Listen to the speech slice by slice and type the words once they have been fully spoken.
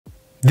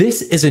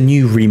This is a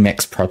new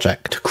Remix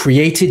project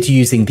created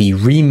using the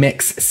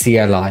Remix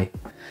CLI.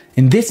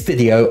 In this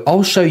video,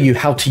 I'll show you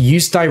how to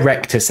use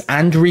Directus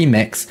and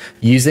Remix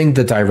using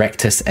the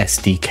Directus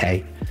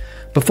SDK.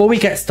 Before we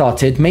get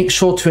started, make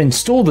sure to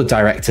install the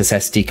Directus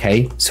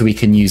SDK so we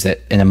can use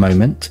it in a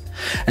moment,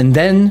 and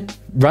then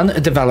run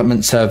a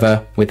development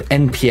server with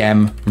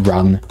npm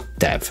run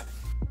dev.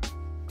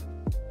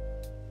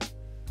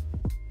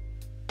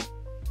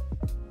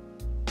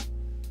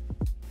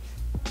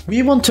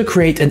 We want to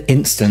create an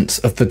instance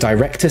of the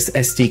Directus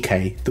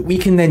SDK that we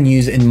can then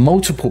use in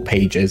multiple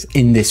pages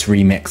in this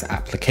Remix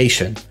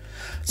application.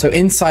 So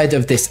inside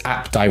of this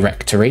app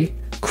directory,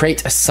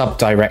 create a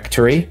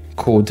subdirectory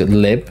called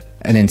lib,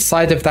 and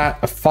inside of that,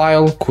 a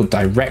file called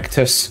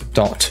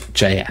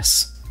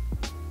directus.js.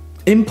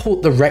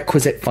 Import the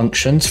requisite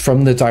functions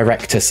from the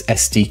Directus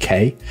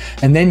SDK,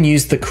 and then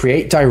use the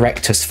create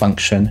Directus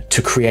function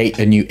to create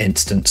a new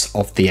instance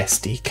of the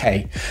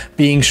SDK,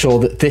 being sure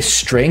that this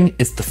string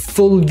is the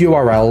full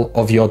URL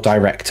of your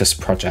Directus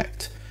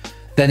project.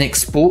 Then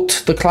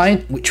export the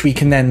client, which we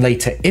can then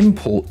later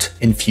import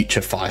in future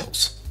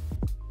files.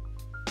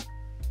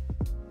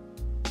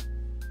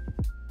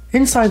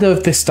 Inside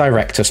of this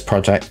Directus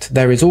project,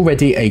 there is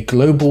already a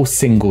global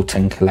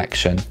singleton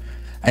collection.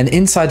 And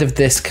inside of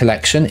this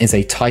collection is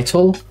a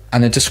title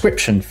and a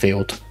description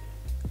field.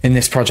 In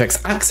this project's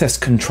access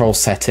control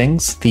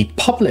settings, the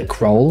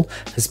public role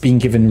has been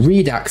given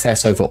read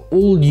access over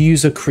all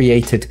user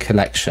created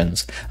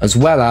collections, as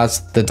well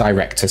as the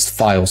Directus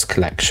files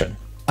collection.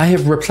 I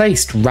have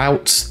replaced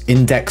routes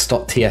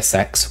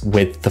index.tsx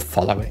with the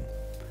following.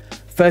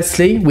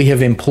 Firstly, we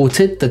have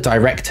imported the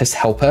Directus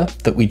helper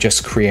that we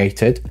just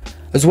created,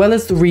 as well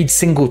as the read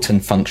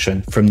singleton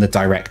function from the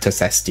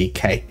Directus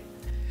SDK.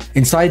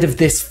 Inside of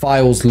this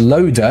files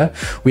loader,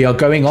 we are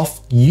going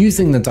off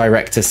using the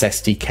Directus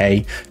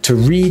SDK to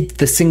read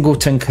the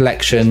singleton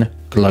collection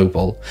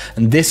global,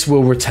 and this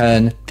will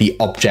return the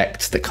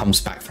object that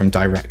comes back from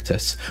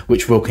Directus,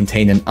 which will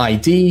contain an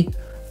ID,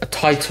 a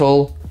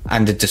title,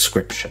 and a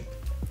description.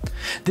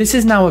 This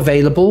is now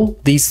available,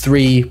 these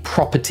three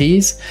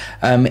properties,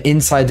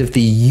 inside of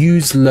the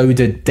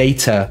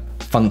useLoadedData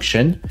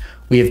function.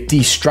 We have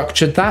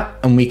destructured that,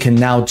 and we can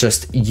now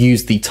just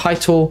use the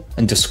title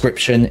and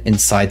description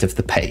inside of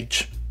the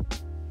page.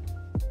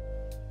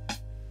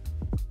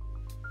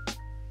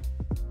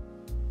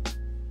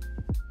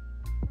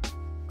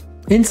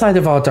 Inside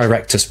of our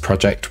Directus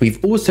project,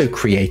 we've also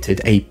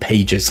created a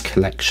pages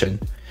collection.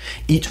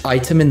 Each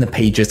item in the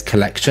pages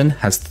collection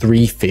has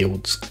three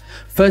fields.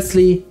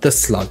 Firstly, the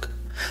slug.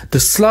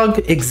 The slug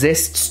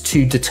exists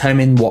to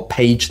determine what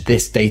page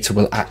this data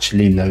will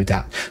actually load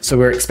at. So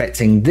we're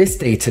expecting this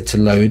data to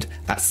load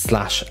at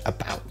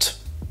 /about.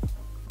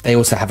 They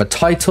also have a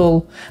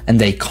title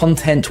and a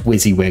content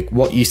WYSIWYG.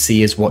 What you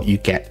see is what you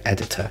get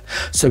editor.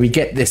 So we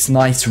get this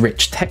nice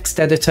rich text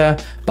editor,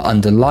 but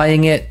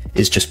underlying it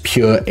is just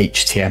pure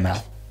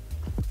HTML.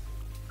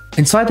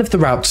 Inside of the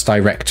routes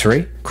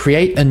directory,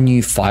 create a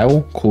new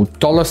file called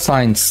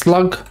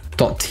 $slug.tsx,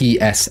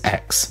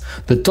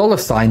 the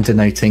 $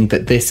 denoting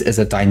that this is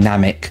a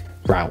dynamic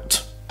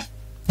route.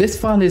 This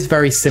file is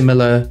very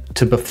similar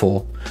to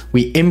before.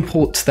 We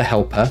import the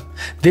helper.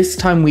 This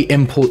time we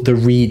import the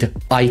read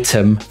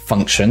item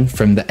function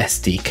from the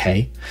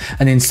SDK.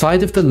 And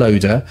inside of the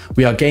loader,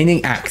 we are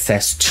gaining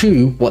access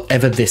to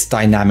whatever this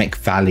dynamic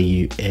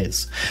value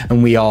is.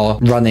 And we are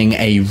running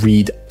a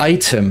read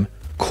item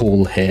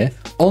call here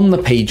on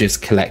the pages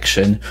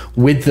collection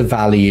with the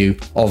value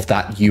of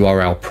that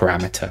URL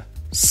parameter,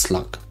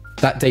 slug.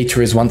 That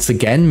data is once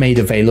again made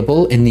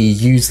available in the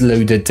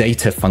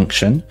useLoadedData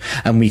function,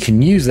 and we can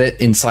use it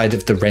inside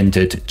of the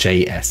rendered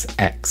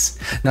JSX.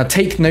 Now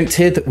take note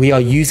here that we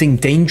are using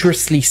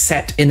dangerously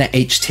set inner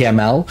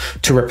HTML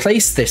to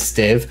replace this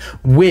div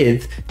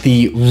with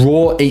the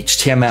raw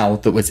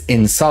HTML that was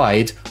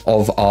inside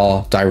of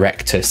our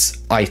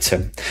Directus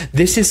item.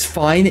 This is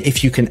fine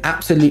if you can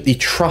absolutely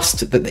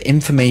trust that the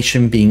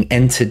information being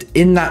entered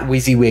in that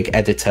WYSIWYG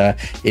editor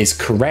is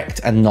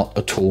correct and not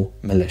at all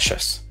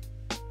malicious.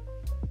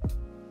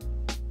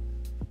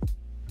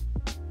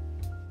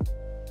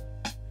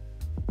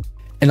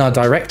 In our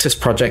Directus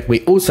project, we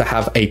also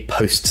have a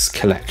posts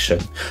collection.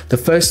 The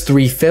first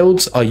three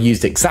fields are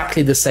used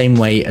exactly the same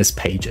way as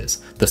pages.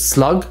 The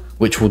slug,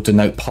 which will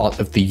denote part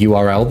of the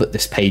URL that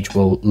this page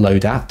will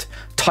load at,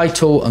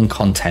 title and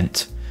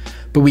content.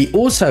 But we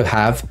also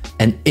have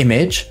an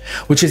image,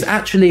 which is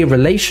actually a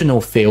relational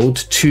field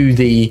to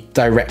the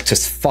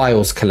Directus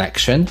files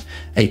collection,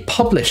 a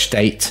publish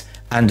date,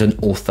 and an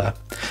author.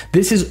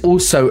 This is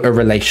also a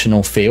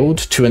relational field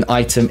to an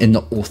item in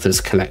the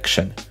authors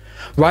collection.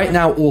 Right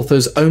now,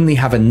 authors only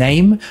have a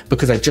name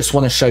because I just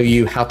want to show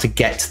you how to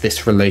get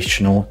this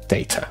relational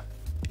data.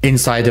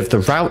 Inside of the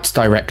routes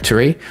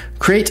directory,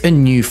 create a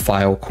new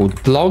file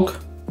called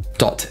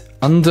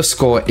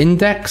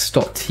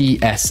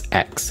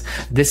blog._index.tsx.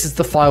 This is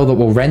the file that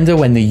will render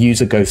when the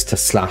user goes to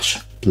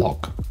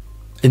 /blog.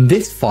 In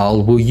this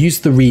file, we'll use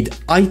the read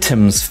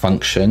items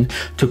function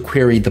to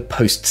query the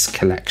posts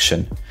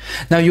collection.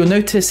 Now you'll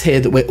notice here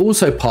that we're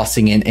also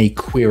passing in a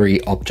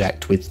query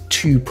object with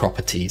two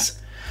properties.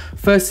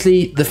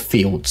 Firstly, the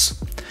fields.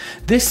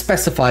 This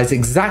specifies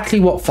exactly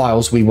what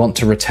files we want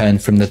to return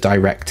from the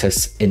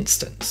Directus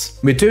instance.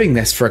 We're doing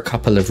this for a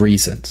couple of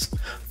reasons.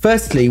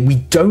 Firstly, we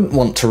don't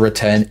want to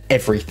return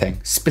everything,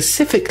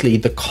 specifically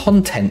the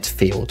content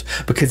field,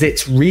 because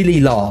it's really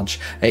large.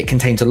 It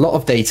contains a lot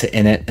of data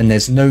in it, and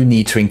there's no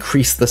need to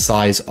increase the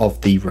size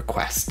of the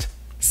request.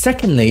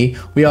 Secondly,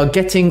 we are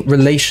getting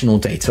relational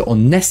data or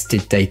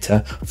nested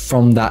data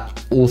from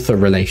that author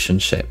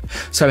relationship.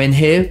 So in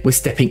here, we're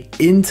stepping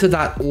into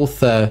that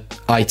author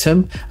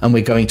item, and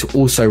we're going to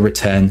also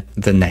return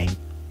the name.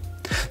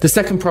 The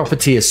second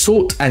property is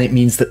sort, and it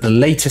means that the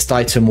latest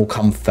item will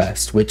come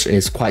first, which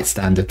is quite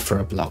standard for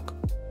a blog.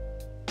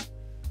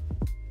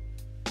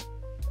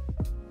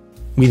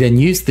 We then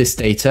use this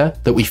data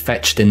that we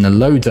fetched in the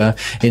loader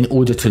in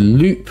order to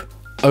loop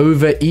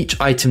over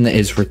each item that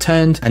is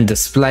returned and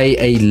display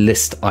a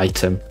list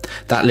item.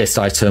 That list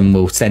item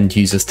will send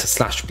users to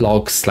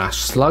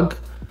 /blog/slug.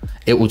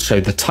 It will show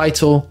the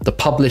title, the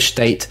publish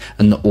date,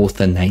 and the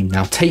author name.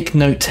 Now take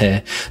note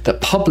here that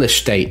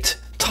publish date,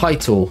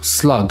 title,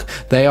 slug,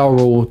 they are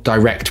all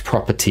direct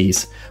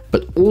properties,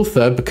 but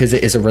author, because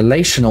it is a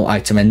relational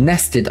item, a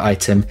nested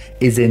item,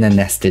 is in a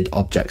nested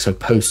object, so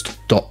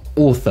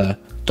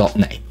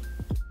post.author.name.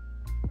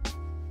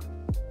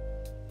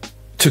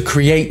 To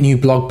create new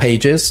blog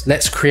pages,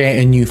 let's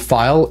create a new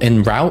file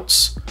in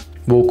routes.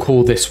 We'll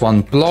call this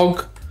one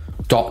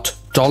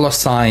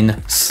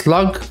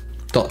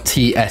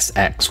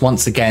blog.$slug.tsx.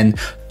 Once again,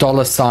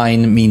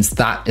 $sign means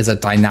that is a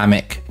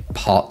dynamic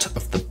part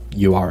of the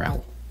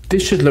URL.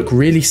 This should look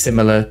really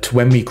similar to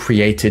when we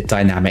created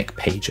dynamic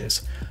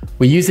pages.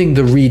 We're using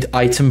the read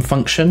item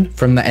function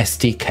from the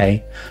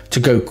SDK to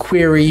go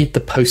query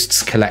the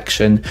posts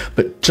collection,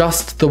 but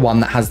just the one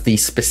that has the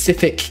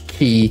specific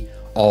key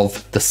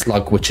of the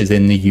slug which is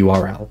in the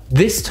URL.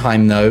 This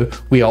time though,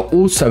 we are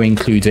also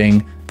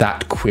including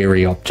that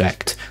query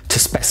object to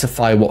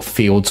specify what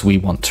fields we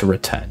want to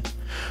return.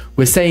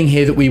 We're saying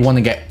here that we want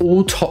to get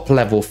all top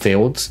level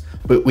fields,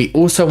 but we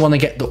also want to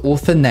get the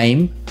author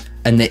name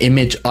and the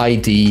image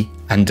ID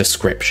and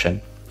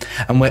description.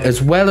 And we're,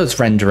 as well as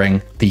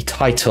rendering the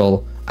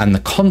title and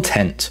the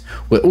content,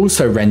 we're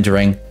also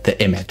rendering the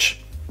image.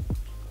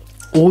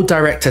 All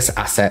Directus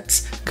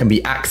assets can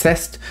be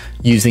accessed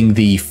using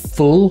the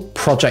full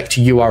project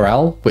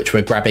URL, which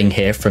we're grabbing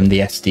here from the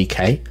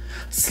SDK,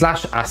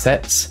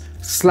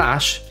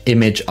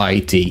 /assets/image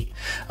ID.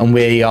 And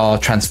we are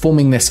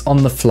transforming this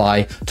on the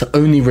fly to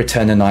only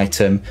return an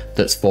item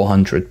that's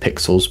 400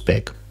 pixels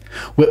big.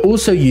 We're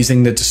also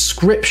using the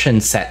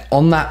description set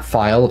on that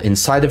file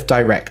inside of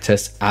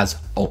Directus as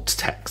alt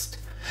text.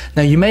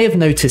 Now you may have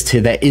noticed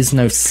here there is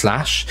no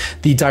slash.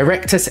 The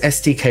Directus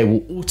SDK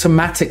will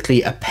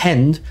automatically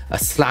append a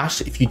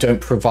slash if you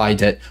don't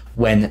provide it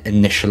when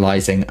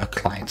initializing a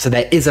client. So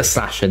there is a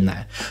slash in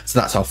there. So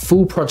that's our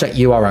full project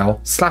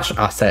URL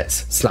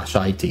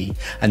 /assets/ID,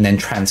 and then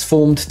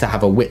transformed to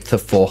have a width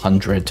of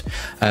 400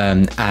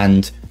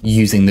 and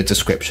using the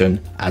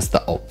description as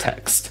the alt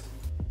text.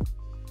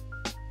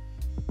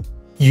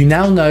 You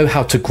now know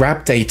how to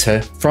grab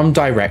data from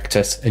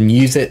Directus and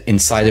use it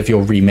inside of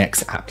your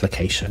Remix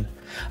application.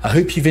 I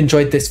hope you've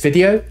enjoyed this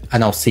video,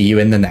 and I'll see you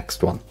in the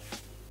next one.